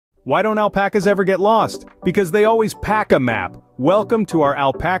Why don't alpacas ever get lost? Because they always pack a map. Welcome to our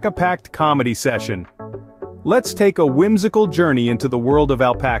alpaca-packed comedy session. Let's take a whimsical journey into the world of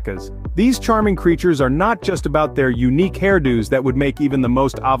alpacas. These charming creatures are not just about their unique hairdos that would make even the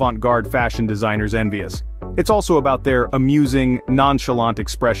most avant-garde fashion designers envious. It's also about their amusing, nonchalant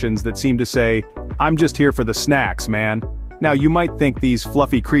expressions that seem to say, "I'm just here for the snacks, man." Now you might think these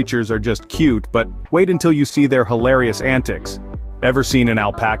fluffy creatures are just cute, but wait until you see their hilarious antics. Ever seen an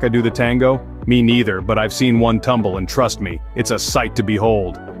alpaca do the tango? Me neither, but I've seen one tumble and trust me, it's a sight to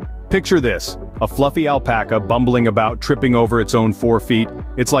behold. Picture this, a fluffy alpaca bumbling about tripping over its own 4 feet.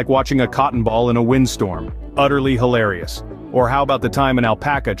 It's like watching a cotton ball in a windstorm. Utterly hilarious. Or how about the time an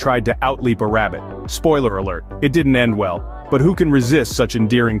alpaca tried to outleap a rabbit? Spoiler alert, it didn't end well. But who can resist such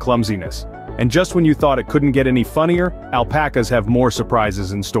endearing clumsiness? And just when you thought it couldn't get any funnier, alpacas have more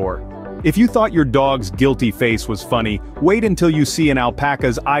surprises in store. If you thought your dog's guilty face was funny, wait until you see an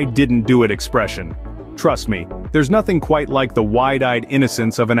alpaca's "I didn't do it" expression. Trust me, there's nothing quite like the wide-eyed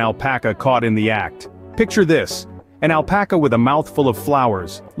innocence of an alpaca caught in the act. Picture this, an alpaca with a mouthful of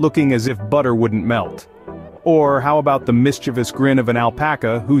flowers, looking as if butter wouldn't melt. Or how about the mischievous grin of an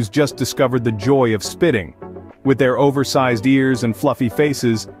alpaca who's just discovered the joy of spitting? With their oversized ears and fluffy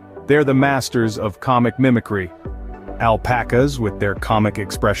faces, they're the masters of comic mimicry. Alpacas, with their comic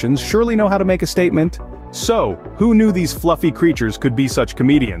expressions, surely know how to make a statement. So, who knew these fluffy creatures could be such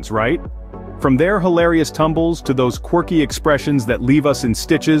comedians, right? From their hilarious tumbles to those quirky expressions that leave us in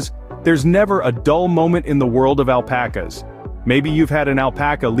stitches, there's never a dull moment in the world of alpacas. Maybe you've had an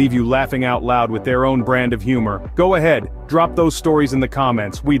alpaca leave you laughing out loud with their own brand of humor. Go ahead, drop those stories in the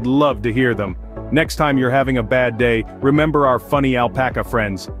comments, we'd love to hear them. Next time you're having a bad day, remember our funny alpaca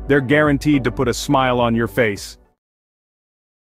friends. They're guaranteed to put a smile on your face.